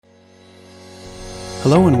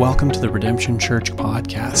Hello and welcome to the Redemption Church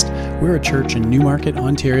podcast. We're a church in Newmarket,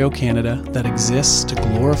 Ontario, Canada that exists to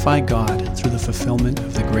glorify God through the fulfillment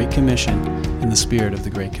of the Great Commission and the spirit of the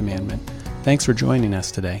Great Commandment. Thanks for joining us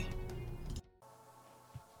today.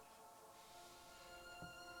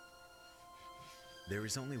 There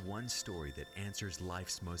is only one story that answers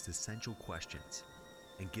life's most essential questions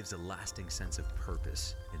and gives a lasting sense of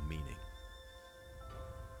purpose and meaning.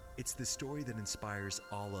 It's the story that inspires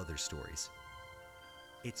all other stories.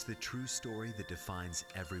 It's the true story that defines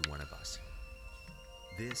every one of us.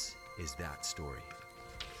 This is that story.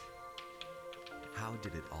 How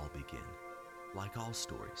did it all begin? Like all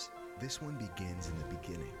stories, this one begins in the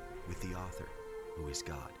beginning with the author, who is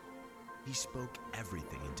God. He spoke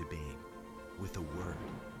everything into being. With a word,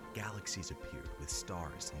 galaxies appeared with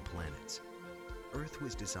stars and planets. Earth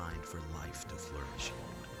was designed for life to flourish.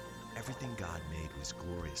 Everything God made was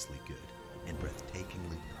gloriously good and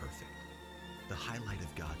breathtakingly perfect. The highlight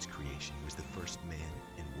of God's creation was the first man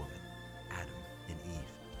and woman, Adam and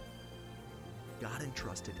Eve. God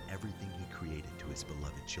entrusted everything he created to his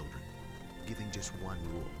beloved children, giving just one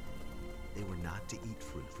rule. They were not to eat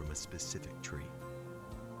fruit from a specific tree.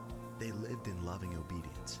 They lived in loving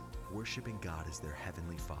obedience, worshiping God as their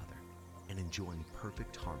heavenly Father, and enjoying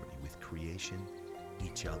perfect harmony with creation,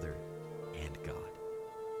 each other, and God.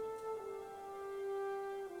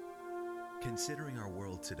 Considering our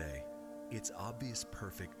world today, it's obvious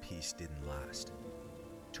perfect peace didn't last.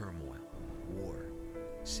 Turmoil, war,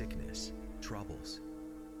 sickness, troubles.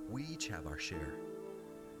 We each have our share.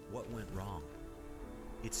 What went wrong?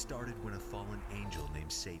 It started when a fallen angel named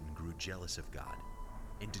Satan grew jealous of God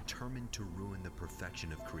and determined to ruin the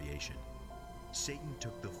perfection of creation. Satan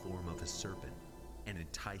took the form of a serpent and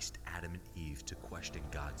enticed Adam and Eve to question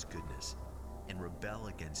God's goodness and rebel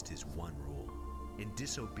against his one rule. In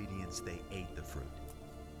disobedience, they ate the fruit,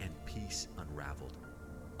 and peace unraveled,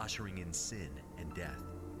 ushering in sin and death,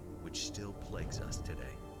 which still plagues us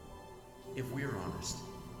today. If we are honest,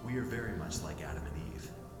 we are very much like Adam and Eve.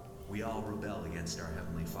 We all rebel against our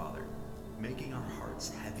Heavenly Father, making our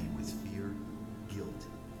hearts heavy with fear, guilt,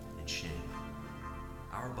 and shame.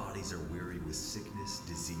 Our bodies are weary with sickness,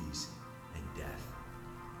 disease, and death.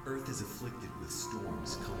 Earth is afflicted with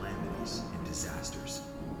storms, calamities, and disasters.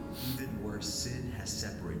 Even worse, sin has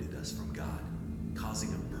separated us from God,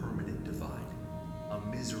 causing a permanent divide, a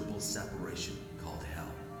miserable separation called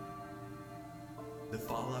hell. The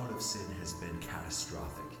fallout of sin has been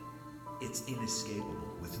catastrophic. It's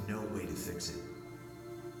inescapable with no way to fix it,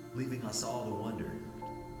 leaving us all to wonder,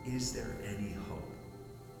 is there any hope?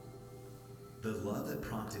 The love that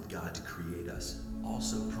prompted God to create us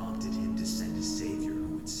also prompted him to send a Savior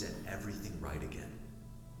who would set everything right again.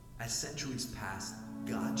 As centuries passed,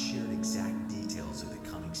 God shared exact details of the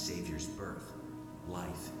coming Savior's birth,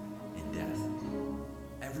 life, and death.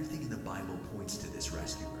 Everything in the Bible points to this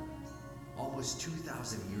rescuer. Almost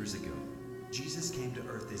 2,000 years ago, Jesus came to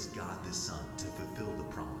earth as God the Son to fulfill the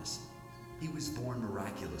promise. He was born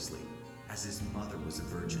miraculously, as his mother was a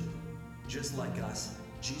virgin. Just like us,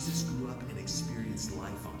 Jesus grew up and experienced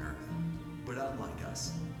life on earth. But unlike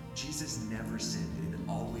us, Jesus never sinned and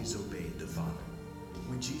always obeyed the Father.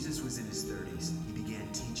 When Jesus was in his 30s, he began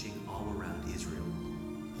teaching all around Israel,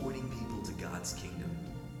 pointing people to God's kingdom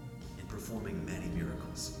and performing many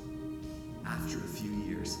miracles. After a few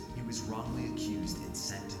years, he was wrongly accused and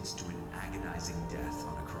sentenced to an agonizing death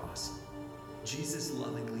on a cross. Jesus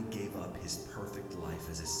lovingly gave up his perfect life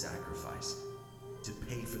as a sacrifice to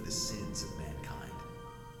pay for the sins of mankind.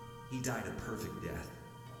 He died a perfect death,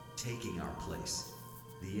 taking our place,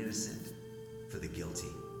 the innocent for the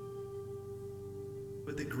guilty.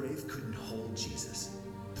 But the grave couldn't hold Jesus.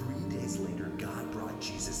 3 days later, God brought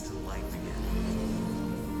Jesus to life again.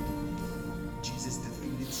 Jesus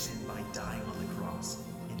defeated sin by dying on the cross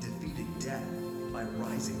and defeated death by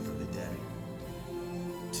rising from the dead.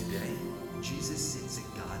 Today, Jesus sits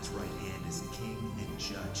at God's right hand as King and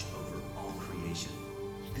Judge over all creation.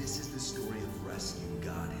 This is the story of rescue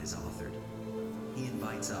God has authored. He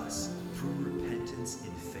invites us, through repentance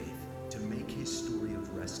and faith, to make his story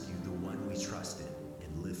of rescue the one we trust in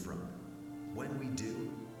and live from. When we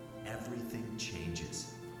do, everything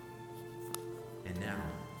changes. And now,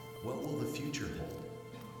 what will the future hold?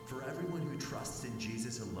 For everyone who trusts in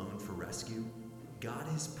Jesus alone for rescue, God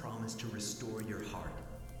has promised to restore your heart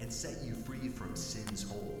and set you free from sin's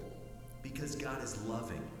hold. Because God is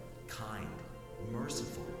loving, kind,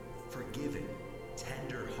 merciful, forgiving,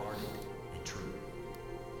 tender-hearted, and true.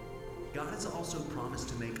 God has also promised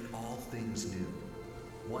to make all things new.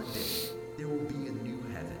 One day, there will be a new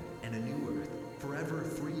heaven and a new earth, forever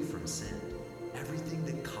free from sin. Everything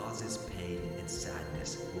that causes pain and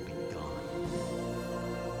sadness will be gone.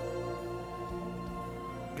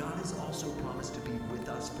 God has also promised to be with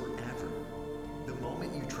us forever. The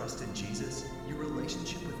moment you trust in Jesus, your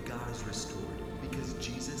relationship with God is restored because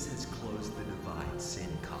Jesus has closed the divide sin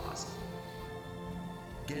caused.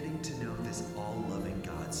 Getting to know this all-loving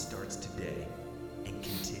God starts today and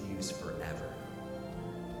continues forever.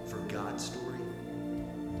 For God's story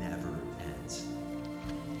never ends.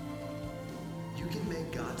 You can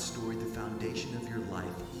make God's story the foundation of your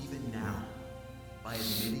life even now by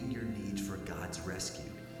admitting your need for God's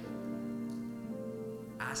rescue,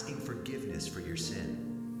 asking forgiveness for your sin,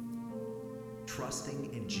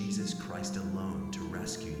 trusting in Jesus Christ alone to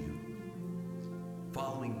rescue you,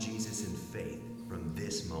 following Jesus in faith from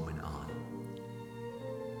this moment on.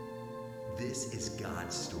 This is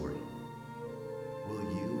God's story. Will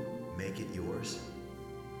you make it yours?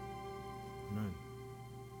 Amen.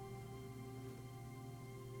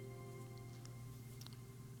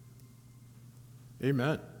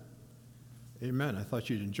 Amen. Amen. I thought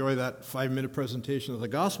you'd enjoy that 5-minute presentation of the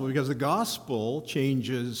gospel because the gospel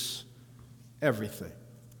changes everything.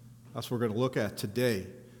 That's what we're going to look at today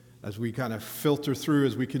as we kind of filter through,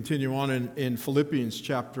 as we continue on in Philippians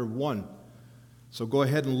chapter 1. So go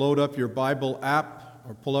ahead and load up your Bible app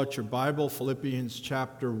or pull out your Bible, Philippians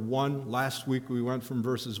chapter 1. Last week we went from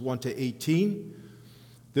verses 1 to 18.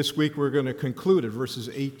 This week we're going to conclude at verses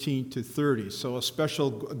 18 to 30. So a special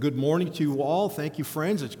good morning to you all. Thank you,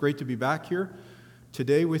 friends. It's great to be back here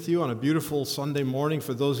today with you on a beautiful Sunday morning.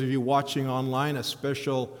 For those of you watching online, a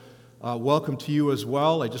special welcome to you as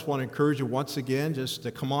well. I just want to encourage you once again just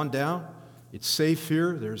to come on down. It's safe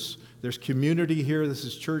here. There's community here. This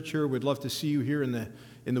is church here. We'd love to see you here in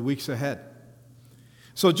the weeks ahead.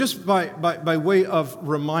 So just by way of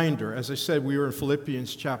reminder, as I said, we were in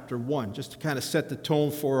Philippians chapter 1, just to kind of set the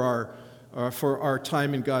tone for our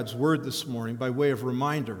time in God's Word this morning, by way of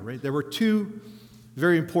reminder, right? There were two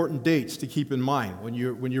very important dates to keep in mind when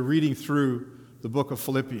you're reading through the book of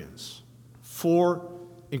Philippians. 4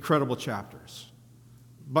 incredible chapters.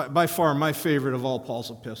 By far my favorite of all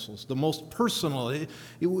Paul's epistles, the most personal.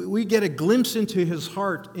 We get a glimpse into his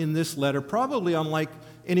heart in this letter, probably unlike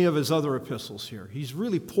any of his other epistles here. He's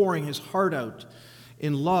really pouring his heart out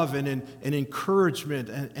in love and in encouragement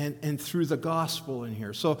and through the gospel in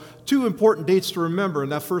here. So 2 important dates to remember,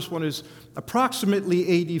 and that first one is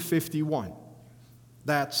approximately AD 51.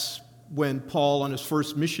 That's when Paul, on his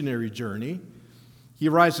first missionary journey, he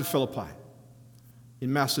arrives at Philippi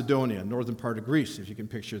in Macedonia, northern part of Greece, if you can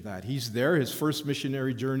picture that. He's there, his first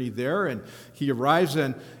missionary journey there, and he arrives,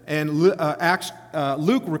 and Luke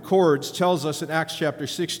tells us in Acts chapter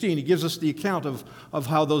 16, he gives us the account of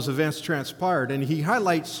how those events transpired, and he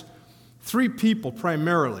highlights 3 people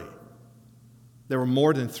primarily. There were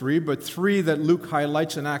more than 3, but 3 that Luke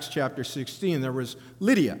highlights in Acts chapter 16. There was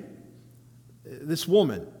Lydia, this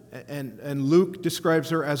woman, and Luke describes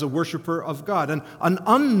her as a worshiper of God, an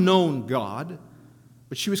unknown God.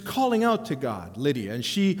 But she was calling out to God, Lydia, and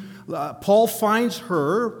Paul finds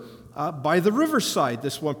her by the riverside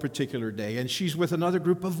this one particular day, and she's with another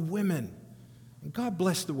group of women. And God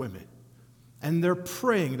bless the women. And they're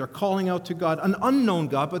praying, they're calling out to God, an unknown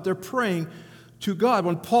God, but they're praying to God.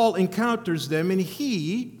 When Paul encounters them, and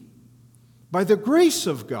he, by the grace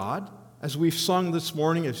of God, as we've sung this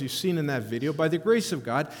morning, as you've seen in that video, by the grace of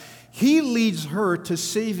God, he leads her to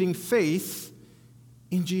saving faith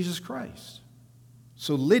in Jesus Christ.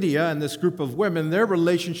 So Lydia and this group of women, their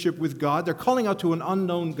relationship with God, they're calling out to an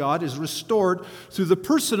unknown God, is restored through the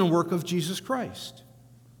person and work of Jesus Christ.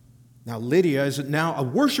 Now Lydia is now a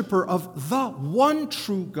worshiper of the one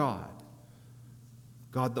true God,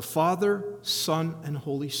 God the Father, Son, and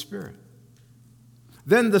Holy Spirit.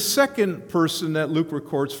 Then the second person that Luke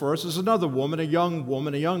records for us is another woman, a young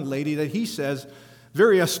lady that he says,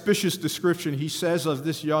 very auspicious description, he says of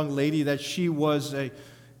this young lady that she was a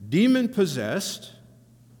demon-possessed,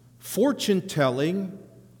 fortune-telling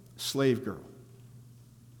slave girl.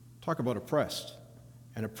 Talk about oppressed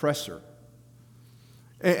and oppressor.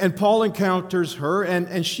 And Paul encounters her,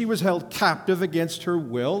 and she was held captive against her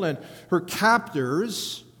will, and her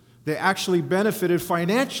captors, they actually benefited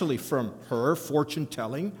financially from her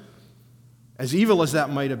fortune-telling, as evil as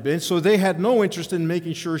that might have been. So they had no interest in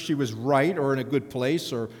making sure she was right or in a good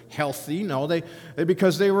place or healthy. No,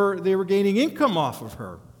 because they were gaining income off of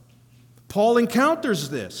her. Paul encounters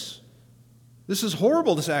this. This is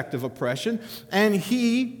horrible, this act of oppression. And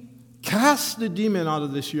he casts the demon out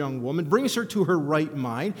of this young woman, brings her to her right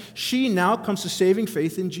mind. She now comes to saving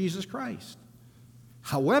faith in Jesus Christ.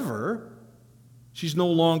 However, she's no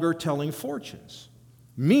longer telling fortunes,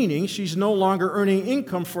 meaning she's no longer earning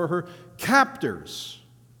income for her captors.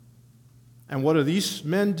 And what do these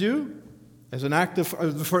men do? As an act of,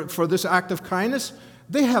 for this act of kindness,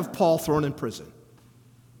 they have Paul thrown in prison.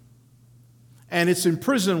 And it's in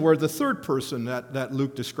prison where the third person that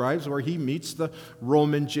Luke describes, where he meets the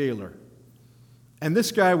Roman jailer. And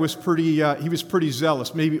this guy was pretty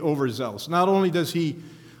zealous, maybe overzealous. Not only does he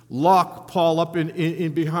lock Paul up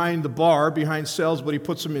in behind the bar, behind cells, but he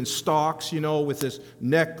puts him in stocks, with his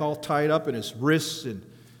neck all tied up and his wrists, and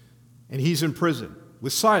he's in prison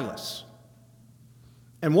with Silas.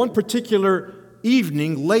 And one particular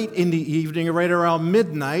evening, late in the evening, right around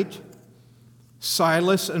midnight,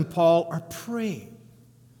 Silas and Paul are praying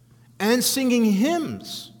and singing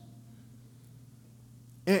hymns.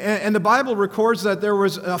 And the Bible records that there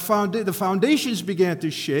was the foundations began to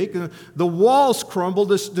shake, the walls crumbled,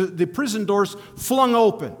 the prison doors flung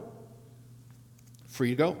open. Free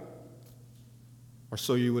to go. Or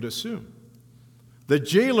so you would assume. The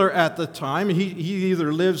jailer at the time, he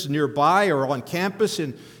either lives nearby or on campus,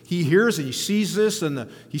 and he hears and he sees this, and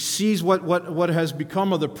he sees what has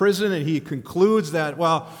become of the prison, and he concludes that,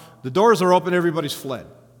 well, the doors are open, everybody's fled.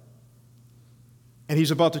 And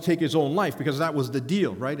he's about to take his own life, because that was the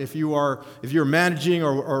deal, right? If you're managing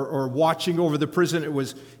or watching over the prison, it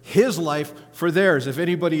was his life for theirs. If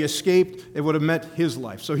anybody escaped, it would have meant his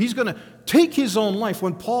life. So he's going to take his own life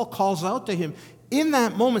when Paul calls out to him. In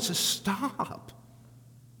that moment, says, stop.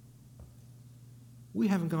 We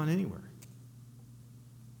haven't gone anywhere.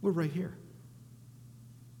 We're right here.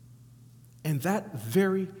 And that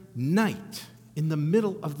very night, in the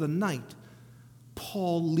middle of the night,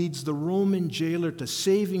 Paul leads the Roman jailer to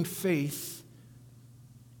saving faith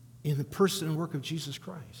in the person and work of Jesus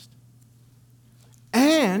Christ.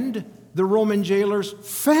 And the Roman jailer's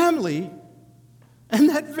family, and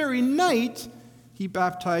that very night, he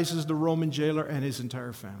baptizes the Roman jailer and his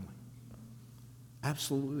entire family.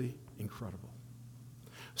 Absolutely incredible.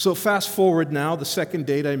 So fast forward now, the second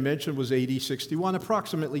date I mentioned was AD 61,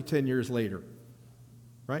 approximately 10 years later.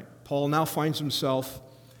 Right? Paul now finds himself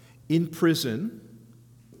in prison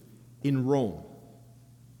in Rome.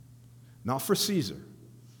 Not for Caesar.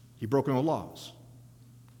 He broke no laws.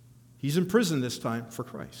 He's in prison this time for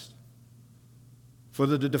Christ. For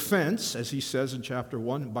the defense, as he says in chapter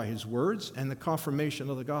 1, by his words and the confirmation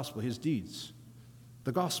of the gospel, his deeds.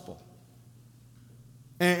 The gospel.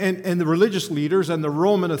 And the religious leaders and the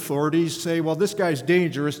Roman authorities say, well, this guy's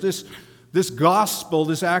dangerous. This gospel,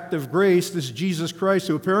 this act of grace, this Jesus Christ,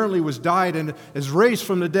 who apparently was died and is raised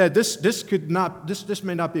from the dead, this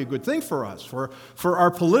may not be a good thing for us, for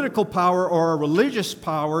our political power or our religious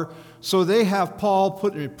power. So they have Paul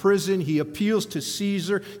put in prison. He appeals to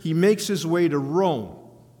Caesar. He makes his way to Rome.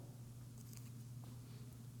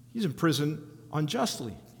 He's in prison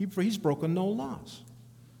unjustly. He's broken no laws.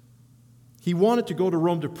 He wanted to go to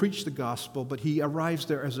Rome to preach the gospel, but he arrives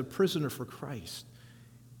there as a prisoner for Christ,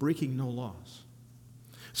 breaking no laws.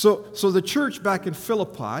 So the church back in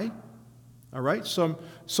Philippi, all right, some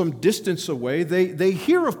distance away, they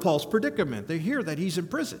hear of Paul's predicament. They hear that he's in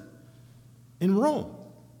prison in Rome.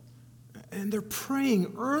 And they're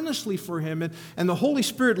praying earnestly for him, and the Holy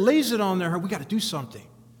Spirit lays it on their heart. We got to do something.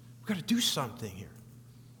 We got to do something here.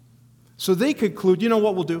 So they conclude, you know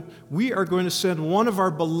what we'll do? We are going to send one of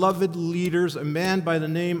our beloved leaders, a man by the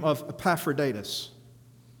name of Epaphroditus.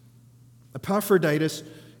 Epaphroditus,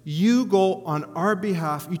 you go on our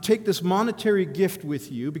behalf. You take this monetary gift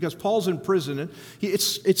with you, because Paul's in prison.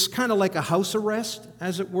 It's kind of like a house arrest,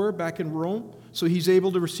 as it were, back in Rome. So he's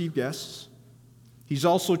able to receive guests. He's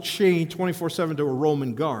also chained 24/7 to a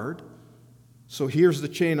Roman guard. So here's the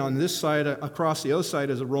chain on this side. Across the other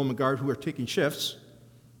side is a Roman guard who are taking shifts.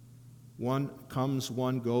 One comes,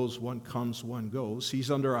 one goes, one comes, one goes.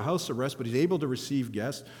 He's under a house arrest, but he's able to receive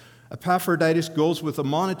guests. Epaphroditus goes with a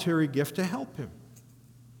monetary gift to help him.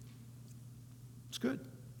 It's good.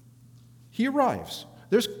 He arrives.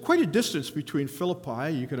 There's quite a distance between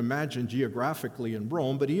Philippi, you can imagine geographically, and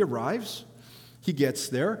Rome, but he arrives. He gets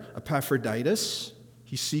there. Epaphroditus,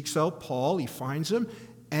 he seeks out Paul, he finds him,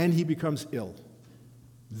 and he becomes ill.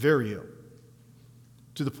 Very ill.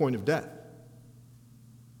 To the point of death.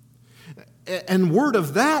 And word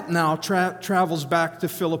of that now travels back to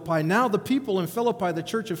Philippi. Now the people in Philippi, the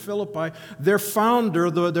church of Philippi, their founder,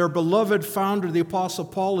 their beloved founder, the Apostle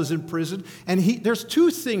Paul, is in prison. And there's two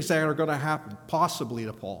things that are going to happen, possibly,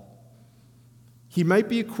 to Paul. He might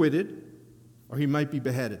be acquitted, or he might be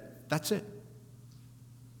beheaded. That's it.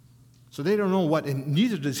 So they don't know what, and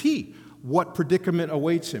neither does he, what predicament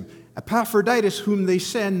awaits him. Epaphroditus, whom they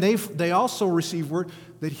send, they also receive word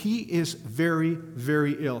that he is very,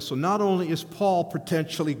 very ill. So not only is Paul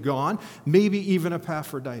potentially gone, maybe even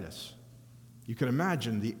Epaphroditus. You can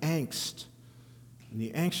imagine the angst and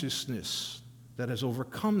the anxiousness that has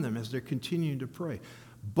overcome them as they're continuing to pray.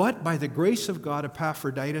 But by the grace of God,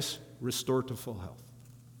 Epaphroditus restored to full health.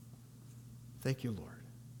 Thank you, Lord.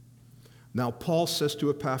 Now, Paul says to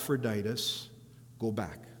Epaphroditus, go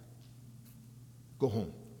back. Go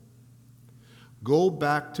home. Go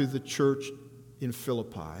back to the church in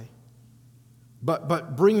Philippi,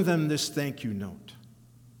 but bring them this thank you note.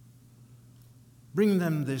 Bring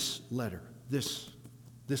them this letter, this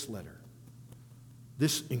letter.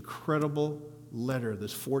 This incredible letter,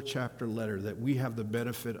 this 4-chapter letter that we have the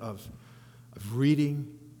benefit of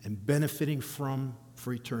reading and benefiting from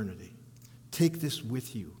for eternity. Take this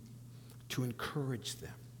with you to encourage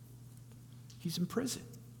them. He's in prison.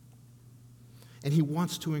 And he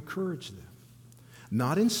wants to encourage them.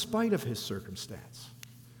 Not in spite of his circumstance,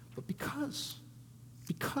 but because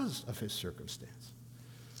of his circumstance.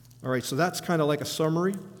 All right, so that's kind of like a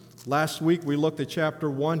summary. Last week we looked at chapter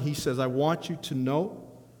 1. He says, I want you to know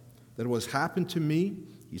that what has happened to me,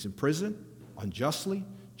 he's in prison, unjustly,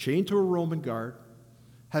 chained to a Roman guard,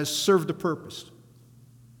 has served a purpose.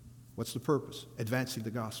 What's the purpose? Advancing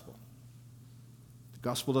the gospel. The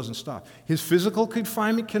gospel doesn't stop. His physical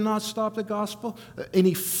confinement cannot stop the gospel.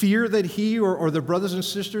 Any fear that he or the brothers and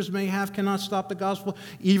sisters may have cannot stop the gospel.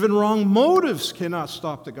 Even wrong motives cannot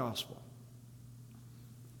stop the gospel.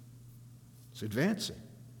 It's advancing.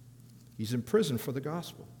 He's in prison for the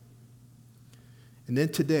gospel. And then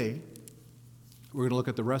today, we're going to look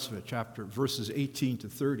at the rest of it, verses 18 to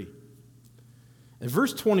 30. And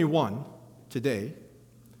verse 21 today,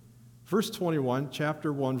 verse 21,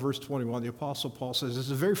 chapter 1, verse 21, the Apostle Paul says, this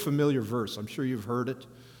is a very familiar verse. I'm sure you've heard it,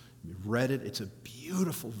 you've read it. It's a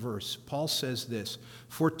beautiful verse. Paul says this,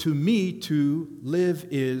 for to me to live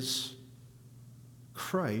is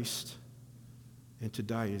Christ, and to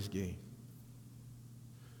die is gain.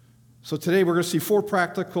 So today we're going to see 4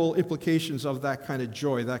 practical implications of that kind of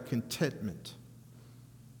joy, that contentment.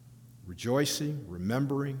 Rejoicing,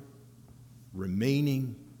 remembering,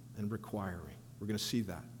 remaining, and requiring. We're going to see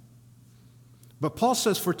that. But Paul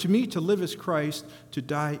says, for to me to live is Christ, to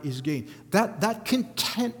die is gain. That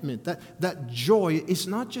contentment, that joy is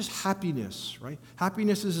not just happiness, right?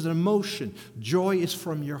 Happiness is an emotion. Joy is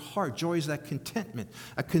from your heart. Joy is that contentment.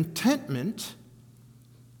 A contentment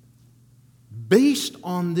based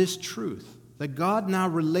on this truth, that God now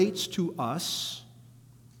relates to us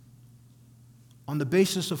on the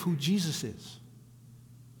basis of who Jesus is,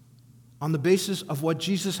 on the basis of what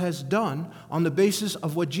Jesus has done, on the basis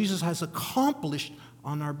of what Jesus has accomplished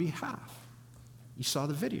on our behalf. You saw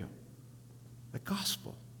the video, the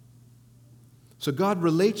gospel. So God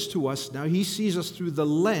relates to us now. He sees us through the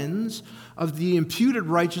lens of the imputed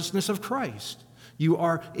righteousness of Christ. You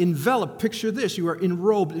are enveloped, picture this, you are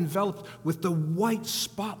enveloped with the white,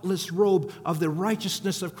 spotless robe of the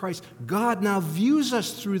righteousness of Christ. God now views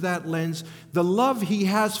us through that lens. The love he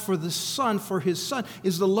has for the Son, for his Son,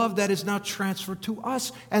 is the love that is now transferred to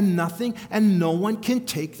us, and nothing and no one can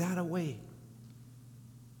take that away.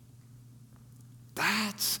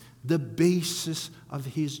 That's the basis of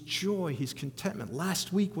his joy, his contentment.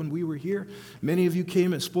 Last week when we were here, many of you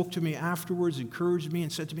came and spoke to me afterwards, encouraged me,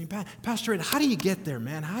 and said to me, Pastor Ed, how do you get there,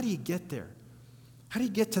 man? How do you get there? How do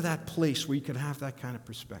you get to that place where you can have that kind of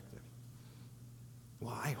perspective?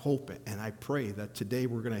 Well, I hope and I pray that today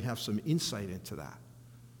we're going to have some insight into that.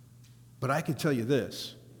 But I can tell you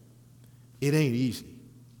this, it ain't easy.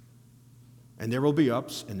 And there will be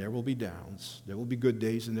ups and there will be downs. There will be good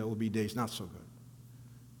days and there will be days not so good.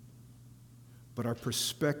 But our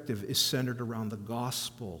perspective is centered around the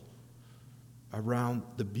gospel, around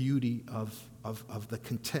the beauty of the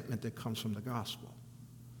contentment that comes from the gospel.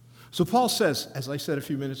 So Paul says, as I said a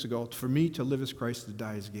few minutes ago, for me to live is Christ, to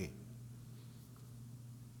die is gain.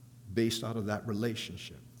 Based out of that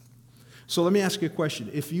relationship. So let me ask you a question.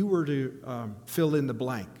 If you were to fill in the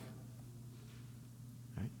blank,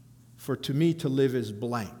 right? For to me to live is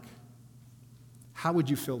blank, how would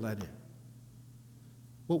you fill that in?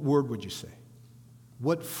 What word would you say?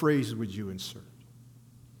 What phrase would you insert?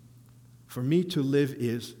 For me to live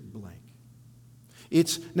is blank.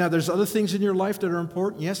 Now there's other things in your life that are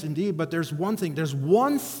important, yes, indeed, but there's one thing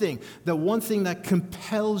that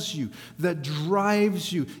compels you, that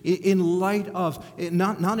drives you in light of,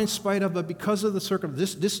 not in spite of, but because of the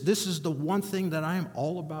circumstance. This is the one thing that I am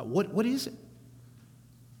all about. What is it?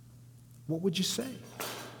 What would you say?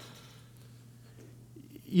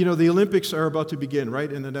 You know, the Olympics are about to begin, right?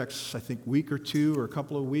 In the next, I think, week or two or a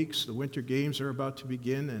couple of weeks, the Winter Games are about to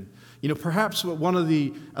begin. And, you know, perhaps one of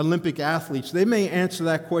the Olympic athletes, they may answer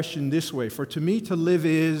that question this way. For to me to live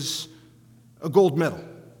is a gold medal,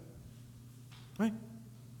 right?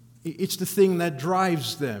 It's the thing that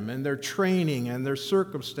drives them and their training and their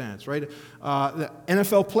circumstance, right? The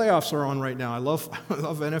NFL playoffs are on right now. I love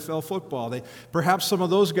NFL football. Perhaps some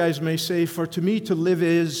of those guys may say, to me to live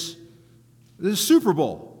is the Super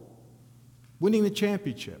Bowl, winning the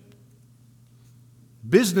championship.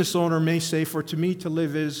 Business owner may say, to me to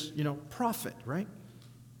live is, profit, right?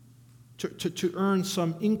 To earn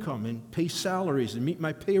some income and pay salaries and meet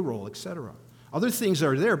my payroll, etc. Other things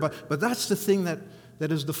are there, but that's the thing that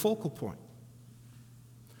is the focal point.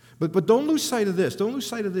 But don't lose sight of this. Don't lose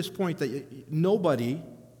sight of this point that nobody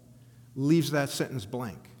leaves that sentence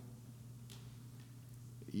blank.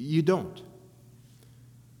 You don't.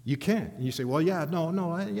 You can't. And you say, well, I'm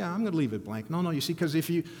going to leave it blank. No, you see, because if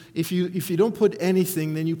you don't put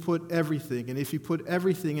anything, then you put everything. And if you put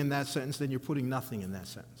everything in that sentence, then you're putting nothing in that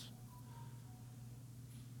sentence.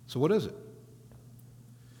 So what is it?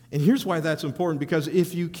 And here's why that's important, because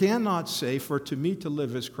if you cannot say, for to me to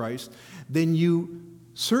live is Christ, then you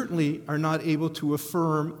certainly are not able to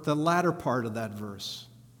affirm the latter part of that verse,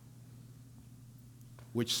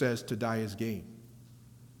 which says to die is gain.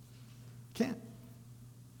 Can't.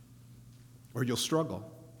 Or you'll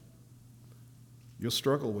struggle. You'll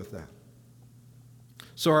struggle with that.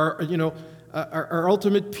 So our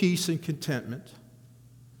ultimate peace and contentment,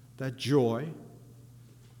 that joy,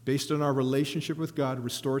 based on our relationship with God,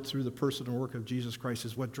 restored through the person and work of Jesus Christ,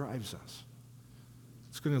 is what drives us.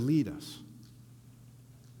 It's going to lead us.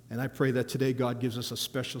 And I pray that today God gives us a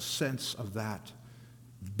special sense of that,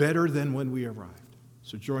 better than when we arrived.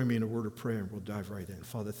 So join me in a word of prayer and we'll dive right in.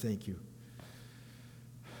 Father, thank you.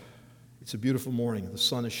 It's a beautiful morning. The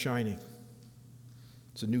sun is shining.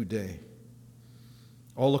 It's a new day.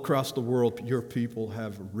 All across the world, your people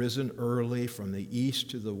have risen early from the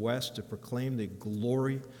east to the west to proclaim the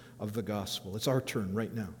glory of the gospel. It's our turn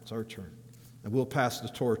right now. It's our turn. And we'll pass the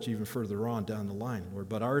torch even further on down the line, Lord.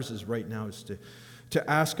 But ours is right now is to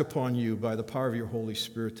ask upon you by the power of your Holy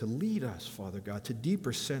Spirit to lead us, Father God, to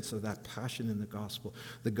deeper sense of that passion in the gospel.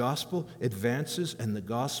 The gospel advances and the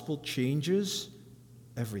gospel changes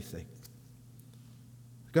everything.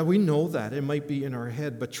 God, we know that. It might be in our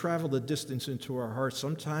head, but travel the distance into our hearts.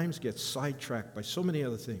 Sometimes get sidetracked by so many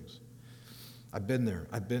other things. I've been there,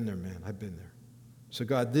 man. I've been there. So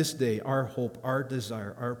God, this day, our hope, our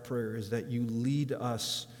desire, our prayer is that you lead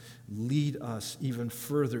us even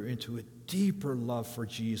further into a deeper love for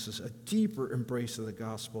Jesus, a deeper embrace of the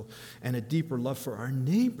gospel, and a deeper love for our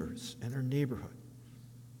neighbors and our neighborhood.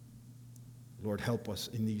 Lord, help us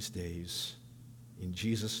in these days. In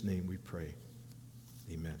Jesus' name we pray.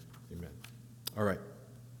 Amen. Amen. All right.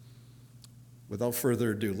 Without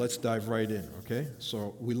further ado, let's dive right in, okay?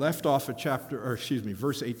 So we left off at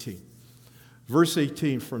verse 18. Verse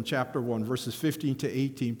 18 from chapter 1, verses 15 to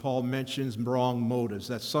 18, Paul mentions wrong motives,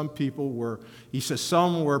 that some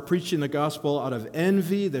were preaching the gospel out of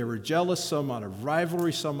envy, they were jealous, some out of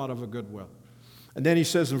rivalry, some out of a goodwill. And then he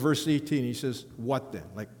says in verse 18, he says, what then?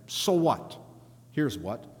 So what? Here's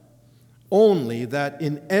what. Only that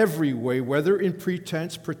in every way, whether in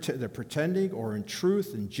pretense, they're pretending, or in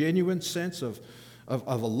truth, in genuine sense of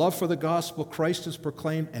a love for the gospel, Christ is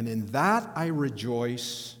proclaimed, and in that I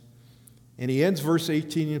rejoice. And he ends verse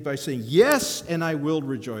 18 by saying, yes, and I will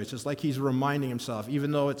rejoice. It's like he's reminding himself,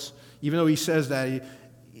 even though he says that,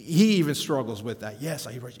 he even struggles with that. Yes,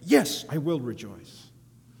 I will rejoice.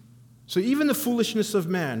 So even the foolishness of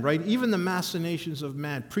man, right, even the machinations of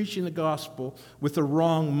man, preaching the gospel with the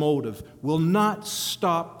wrong motive will not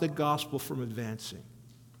stop the gospel from advancing.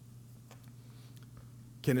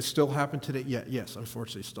 Can it still happen today? Yeah, yes,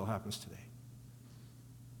 unfortunately, it still happens today.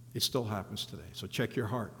 It still happens today. So check your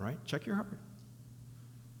heart, right? Check your heart.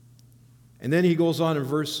 And then he goes on in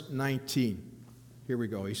verse 19. Here we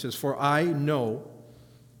go. He says, for I know,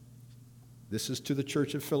 this is to the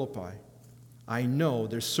church of Philippi, I know,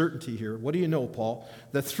 there's certainty here. What do you know, Paul?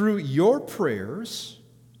 That through your prayers,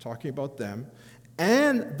 talking about them,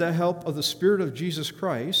 and the help of the Spirit of Jesus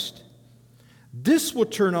Christ, this will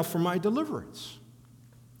turn out for my deliverance.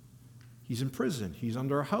 He's in prison. He's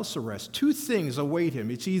under a house arrest. Two things await him.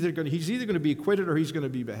 He's either going to be acquitted or he's going to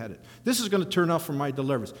be beheaded. This is going to turn out for my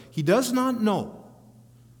deliverance. He does not know.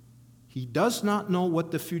 He does not know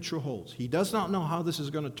what the future holds. He does not know how this is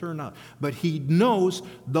going to turn out. But he knows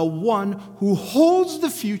the one who holds the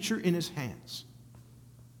future in his hands.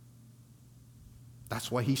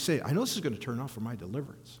 That's why he said, I know this is going to turn out for my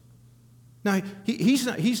deliverance. Now,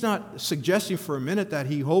 he's not suggesting for a minute that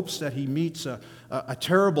he hopes that he meets a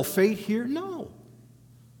terrible fate here. No.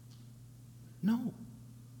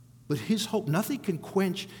 But his hope, nothing can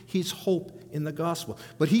quench his hope in the gospel.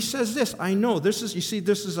 But he says this, I know, this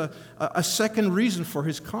is a second reason for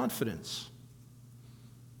his confidence.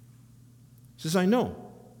 He says, I know.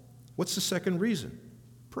 What's the second reason?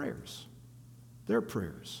 Prayers. Their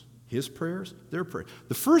prayers. His prayers, their prayers.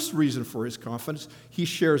 The first reason for his confidence he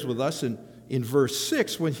shares with us in verse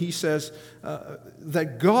 6 when he says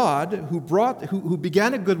that God who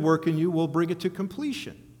began a good work in you will bring it to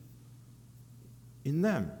completion in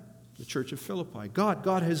them, the church of Philippi.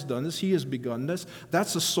 God has done this. He has begun this.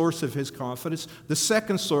 That's the source of his confidence. The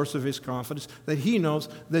second source of his confidence, that he knows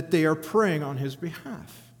that they are praying on his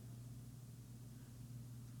behalf.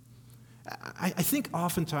 I think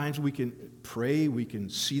oftentimes we can pray, we can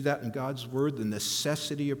see that in God's Word, the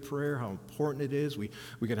necessity of prayer, how important it is. We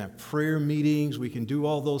can have prayer meetings, we can do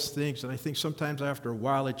all those things, and I think sometimes after a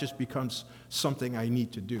while it just becomes something I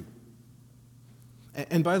need to do.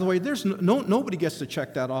 And by the way, there's nobody gets to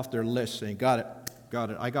check that off their list saying, got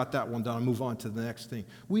it, I got that one done, I'll move on to the next thing.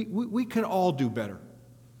 We can all do better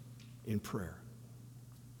in prayer.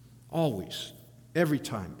 Always, every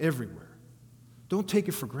time, everywhere. Don't take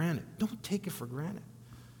it for granted. Don't take it for granted.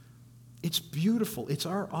 It's beautiful. It's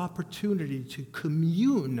our opportunity to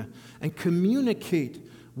commune and communicate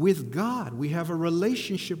with God. We have a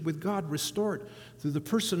relationship with God restored through the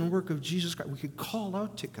person and work of Jesus Christ. We can call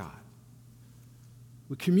out to God.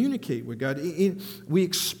 We communicate with God. We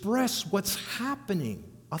express what's happening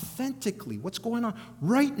authentically, what's going on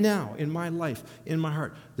right now in my life, in my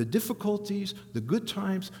heart. The difficulties, the good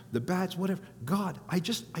times, the bads, whatever. God, I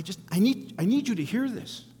need you to hear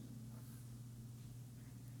this.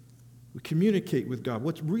 We communicate with God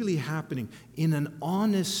what's really happening in an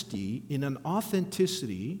honesty, in an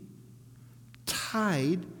authenticity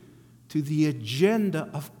tied to the agenda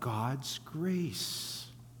of God's grace.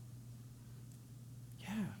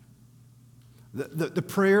 The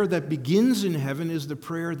prayer that begins in heaven is the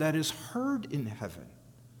prayer that is heard in heaven.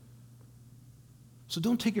 So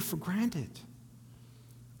don't take it for granted.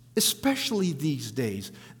 Especially these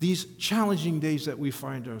days, these challenging days that we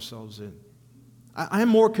find ourselves in. I'm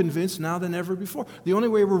more convinced now than ever before. The only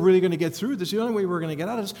way we're really going to get through this, the only way we're going to get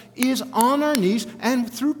out of this, is on our knees and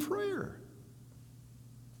through prayer.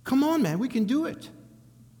 Come on, man, we can do it.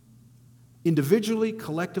 Individually,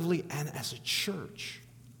 collectively, and as a church.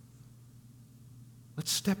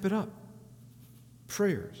 Let's step it up.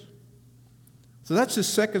 Prayers. So that's his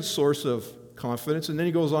second source of confidence. And then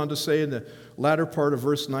he goes on to say in the latter part of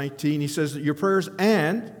verse 19, he says that your prayers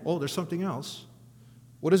and, there's something else.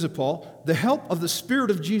 What is it, Paul? The help of the Spirit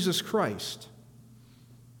of Jesus Christ.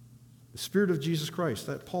 The Spirit of Jesus Christ.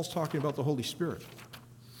 That Paul's talking about the Holy Spirit.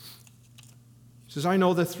 He says, I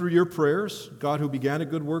know that through your prayers, God who began a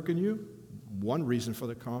good work in you, one reason for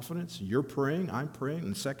the confidence, you're praying, I'm praying,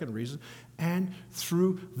 and the second reason, and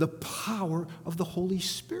through the power of the Holy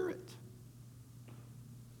Spirit.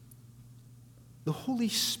 The Holy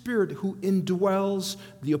Spirit who indwells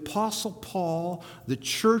the Apostle Paul, the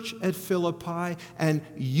church at Philippi, and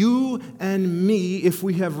you and me, if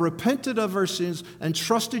we have repented of our sins and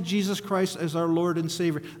trusted Jesus Christ as our Lord and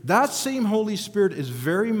Savior. That same Holy Spirit is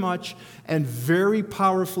very much and very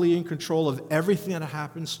powerfully in control of everything that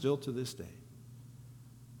happens still to this day.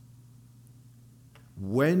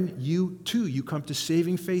 When you come to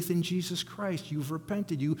saving faith in Jesus Christ, you've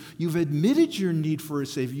repented, you've admitted your need for a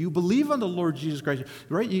Savior, you believe on the Lord Jesus Christ,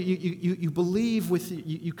 right? You believe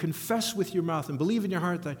you confess with your mouth and believe in your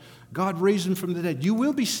heart that God raised him from the dead. You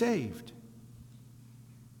will be saved.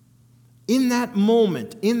 In that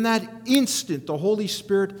moment, in that instant, the Holy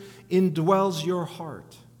Spirit indwells your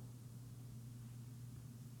heart.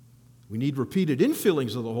 We need repeated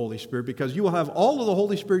infillings of the Holy Spirit because you will have all of the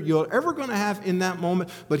Holy Spirit you're ever going to have in that moment,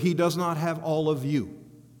 but he does not have all of you.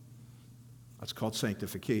 That's called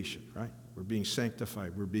sanctification, right? We're being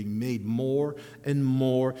sanctified. We're being made more and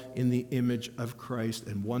more in the image of Christ,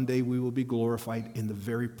 and one day we will be glorified in the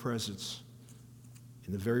very presence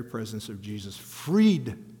of Jesus,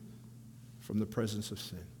 freed from the presence of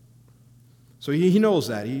sin. So he knows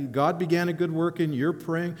that. God began a good work in you're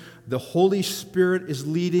praying. The Holy Spirit is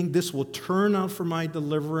leading. This will turn out for my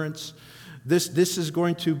deliverance. This is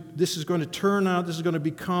going to turn out. This is going to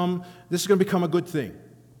become a good thing.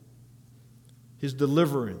 His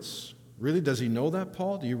deliverance. Really, does he know that,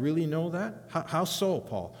 Paul? Do you really know that? How so,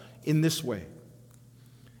 Paul? In this way.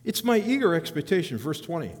 It's my eager expectation, verse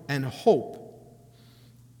 20, and hope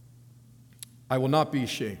I will not be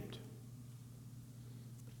ashamed.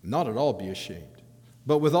 Not at all be ashamed.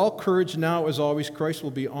 But with all courage now, as always, Christ will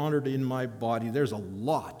be honored in my body. There's a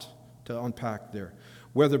lot to unpack there,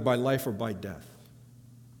 whether by life or by death.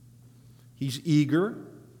 He's eager.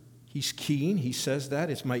 He's keen. He says that.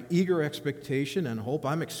 It's my eager expectation and hope.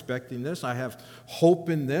 I'm expecting this. I have hope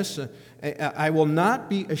in this. I will not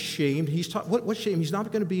be ashamed. What shame? He's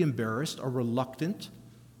not going to be embarrassed or reluctant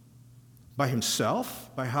by himself,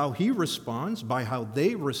 by how he responds, by how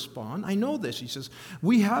they respond. I know this. He says,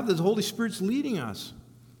 we have this. The Holy Spirit's leading us.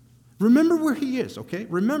 Remember where he is, okay?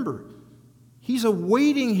 Remember, he's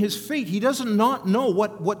awaiting his fate. He doesn't not know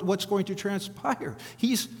what's going to transpire.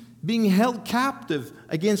 He's being held captive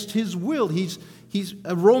against his will. He's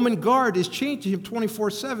a Roman guard is chained to him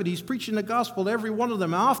 24/7. He's preaching the gospel to every one of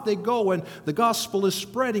them. Off they go, and the gospel is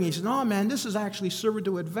spreading. He says, "No, man, this is actually serving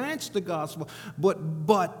to advance the gospel."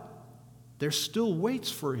 But there still waits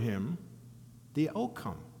for him the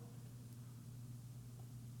outcome.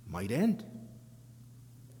 Might end.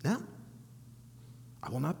 Now, I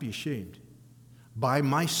will not be ashamed by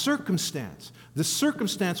my circumstance. The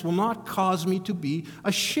circumstance will not cause me to be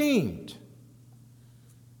ashamed.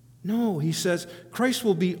 No, he says, Christ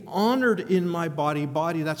will be honored in my body.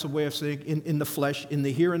 Body, that's a way of saying in the flesh, in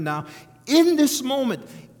the here and now. In this moment,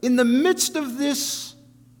 in the midst of this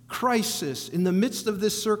crisis, in the midst of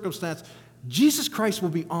this circumstance, Jesus Christ will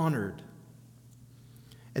be honored.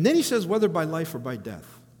 And then he says, whether by life or by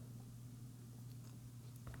death.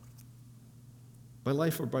 By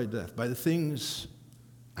life or by death. By the things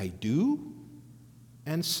I do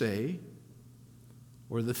and say,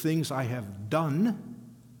 or the things I have done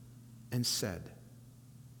and said.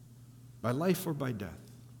 By life or by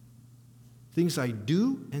death. Things I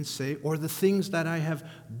do and say, or the things that I have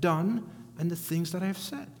done and the things that I have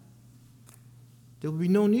said. There will be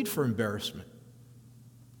no need for embarrassment.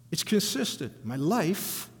 It's consistent. My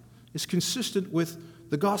life is consistent with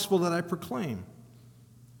the gospel that I proclaim.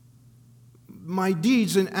 My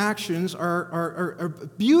deeds and actions are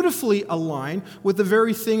beautifully aligned with the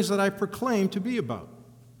very things that I proclaim to be about.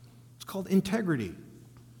 It's called integrity.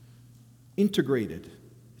 Integrated.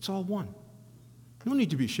 It's all one. No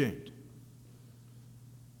need to be ashamed.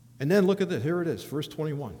 And then look at this. Here it is, verse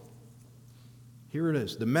 21. Here it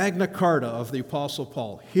is, the Magna Carta of the Apostle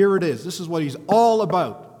Paul. Here it is. This is what he's all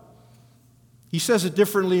about. He says it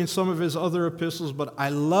differently in some of his other epistles, but I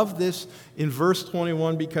love this in verse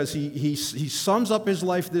 21 because he sums up his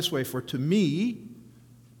life this way. For to me,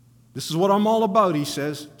 this is what I'm all about, he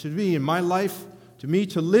says. To me, in my life, to me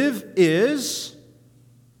to live is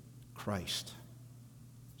Christ.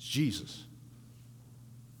 It's Jesus.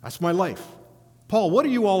 That's my life. Paul, what are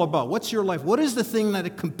you all about? What's your life? What is the thing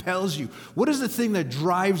that compels you? What is the thing that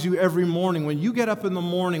drives you every morning? When you get up in the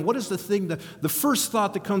morning, what is the thing, the first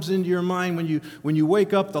thought that comes into your mind when you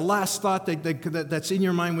wake up, the last thought that's in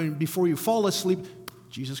your mind before you fall asleep?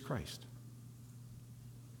 Jesus Christ.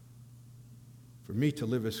 For me to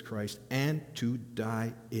live is Christ, and to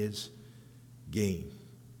die is gain.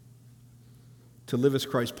 To live is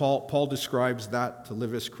Christ. Paul describes that, to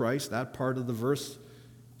live is Christ, that part of the verse.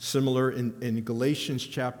 Similar in Galatians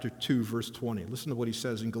chapter 2, verse 20. Listen to what he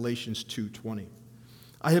says in Galatians 2:20.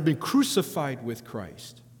 I have been crucified with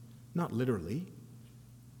Christ. Not literally,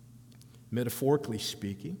 metaphorically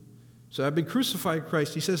speaking. So I've been crucified with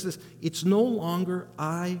Christ. He says this, it's no longer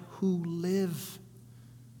I who live.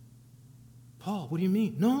 Paul, what do you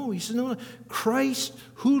mean? No, he says, no, Christ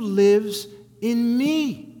who lives in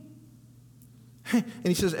me. And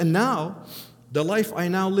he says, and now, the life I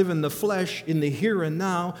now live in the flesh, in the here and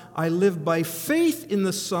now, I live by faith in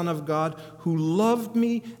the Son of God who loved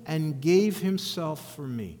me and gave himself for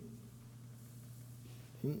me.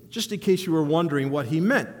 Just in case you were wondering what he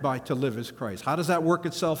meant by to live as Christ. How does that work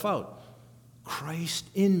itself out? Christ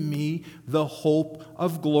in me, the hope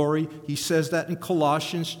of glory. He says that in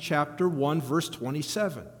Colossians chapter 1, verse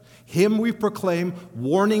 27. Him we proclaim,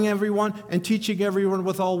 warning everyone and teaching everyone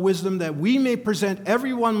with all wisdom that we may present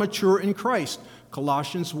everyone mature in Christ.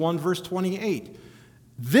 Colossians 1, verse 28.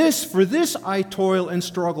 For this I toil and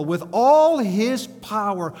struggle with all his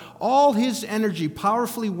power, all his energy,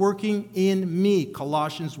 powerfully working in me.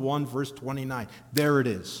 Colossians 1, verse 29. There it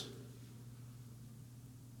is.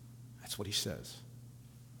 That's what he says.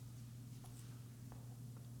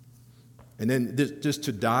 And then just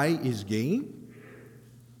to die is gain.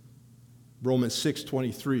 Romans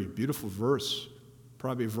 6:23, beautiful verse,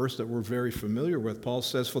 probably a verse that we're very familiar with. Paul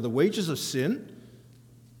says, for the wages of sin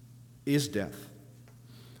is death,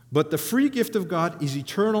 but the free gift of God is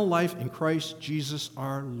eternal life in Christ Jesus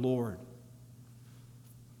our Lord.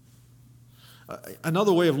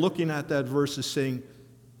 Another way of looking at that verse is saying,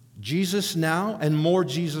 Jesus now and more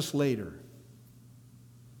Jesus later.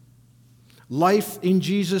 Life in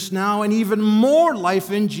Jesus now and even more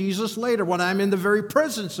life in Jesus later when I'm in the very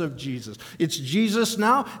presence of Jesus. It's Jesus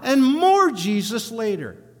now and more Jesus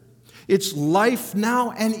later. It's life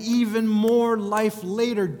now and even more life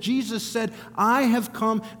later. Jesus said, I have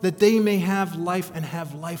come that they may have life and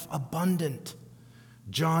have life abundant.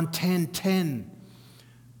 John 10:10.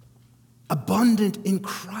 Abundant in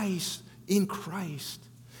Christ. in Christ.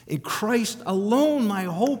 In Christ alone my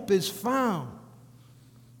hope is found.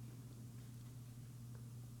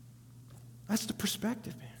 That's the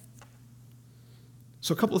perspective, man.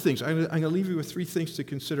 So a couple of things. I'm going to leave you with 3 things to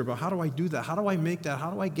consider about how do I do that? How do I make that? How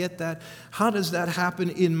do I get that? How does that happen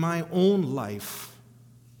in my own life?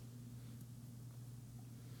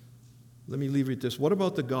 Let me leave you with this. What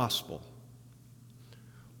about the gospel?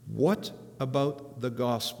 What about the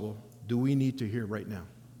gospel do we need to hear right now?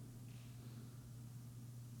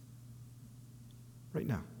 Right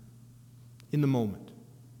now. In the moment.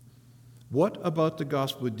 What about the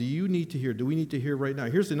gospel do you need to hear? Do we need to hear right now?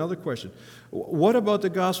 Here's another question. What about the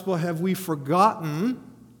gospel have we forgotten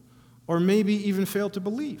or maybe even failed to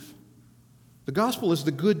believe? The gospel is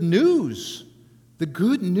the good news. The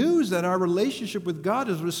good news that our relationship with God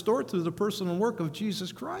is restored through the person and work of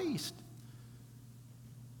Jesus Christ.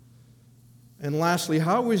 And lastly,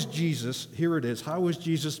 how is Jesus, here it is, how is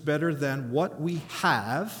Jesus better than what we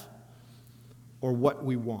have or what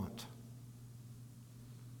we want?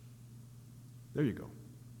 There you go.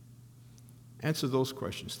 Answer those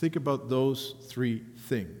questions. Think about those 3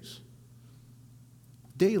 things.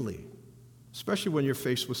 Daily, especially when you're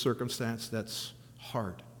faced with circumstance that's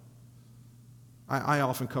hard. I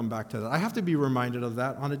often come back to that. I have to be reminded of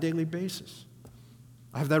that on a daily basis.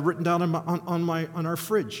 I have that written down on our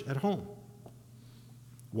fridge at home.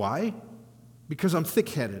 Why? Because I'm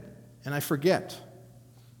thick-headed and I forget.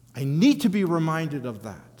 I need to be reminded of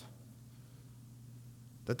that.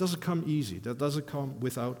 That doesn't come easy. That doesn't come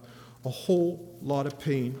without a whole lot of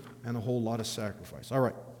pain and a whole lot of sacrifice. All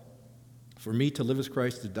right. For me, to live is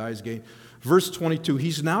Christ, to die is gain. Verse 22,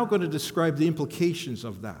 he's now going to describe the implications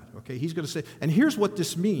of that. Okay, he's going to say, and here's what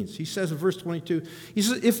this means. He says in verse 22, he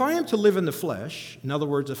says, if I am to live in the flesh, in other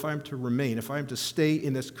words, if I am to remain, if I am to stay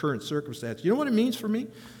in this current circumstance, you know what it means for me?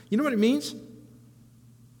 You know what it means?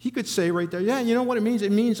 He could say right there, yeah, you know what it means?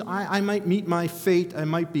 It means I might meet my fate. I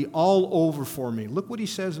might be all over for me. Look what he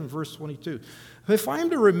says in verse 22. If I am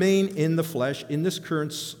to remain in the flesh, in this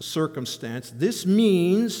current circumstance, this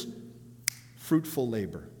means fruitful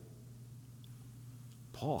labor.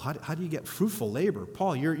 Paul, how do you get fruitful labor?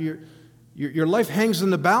 Paul, your life hangs in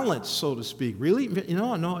the balance, so to speak. Really?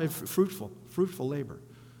 No, fruitful labor.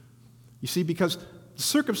 You see, because the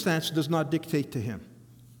circumstance does not dictate to him.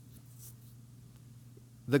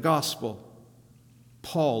 The gospel,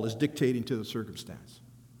 Paul is dictating to the circumstance.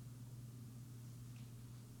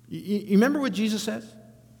 You remember what Jesus says?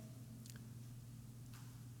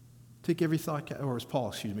 Take every thought, or as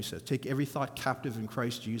Paul, says, take every thought captive in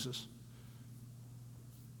Christ Jesus.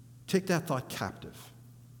 Take that thought captive.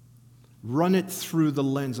 Run it through the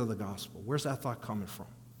lens of the gospel. Where's that thought coming from?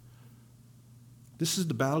 This is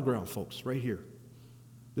the battleground, folks, right here.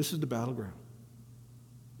 This is the battleground.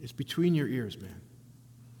 It's between your ears, man.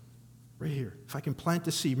 Right here. If I can plant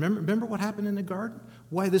the seed. Remember what happened in the garden?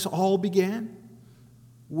 Why this all began?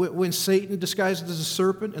 When Satan disguised as a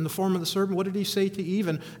serpent, in the form of the serpent, what did he say to Eve?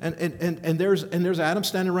 And there's Adam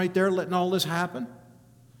standing right there letting all this happen.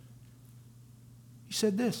 He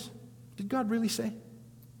said this. Did God really say?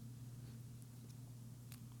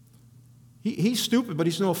 He's stupid, but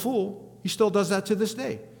he's no fool. He still does that to this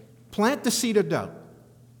day. Plant the seed of doubt.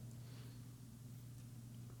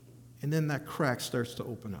 And then that crack starts to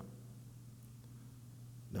open up.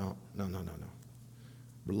 No.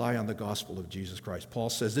 Rely on the gospel of Jesus Christ. Paul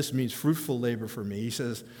says this means fruitful labor for me. He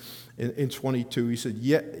says in 22, he said,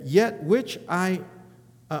 yet which I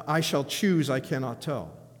shall choose, I cannot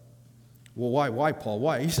tell. Well, why, Paul?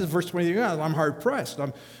 Why? He says, verse 23, I'm hard pressed.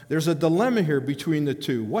 There's a dilemma here between the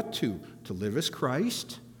two. What two? To live is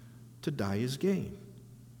Christ, to die is gain.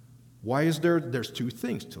 Why is there's 2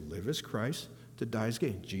 things. To live is Christ, to die is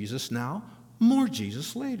gain. Jesus now, more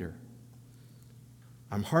Jesus later.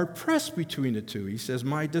 I'm hard pressed between the two. He says,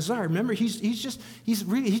 my desire. Remember, he's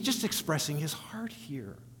just expressing his heart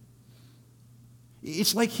here.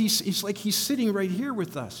 It's like he's sitting right here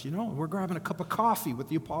with us, you know. We're grabbing a cup of coffee with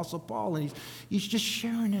the Apostle Paul, and he's just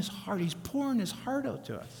sharing his heart. He's pouring his heart out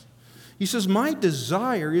to us. He says, my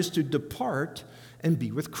desire is to depart and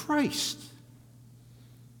be with Christ.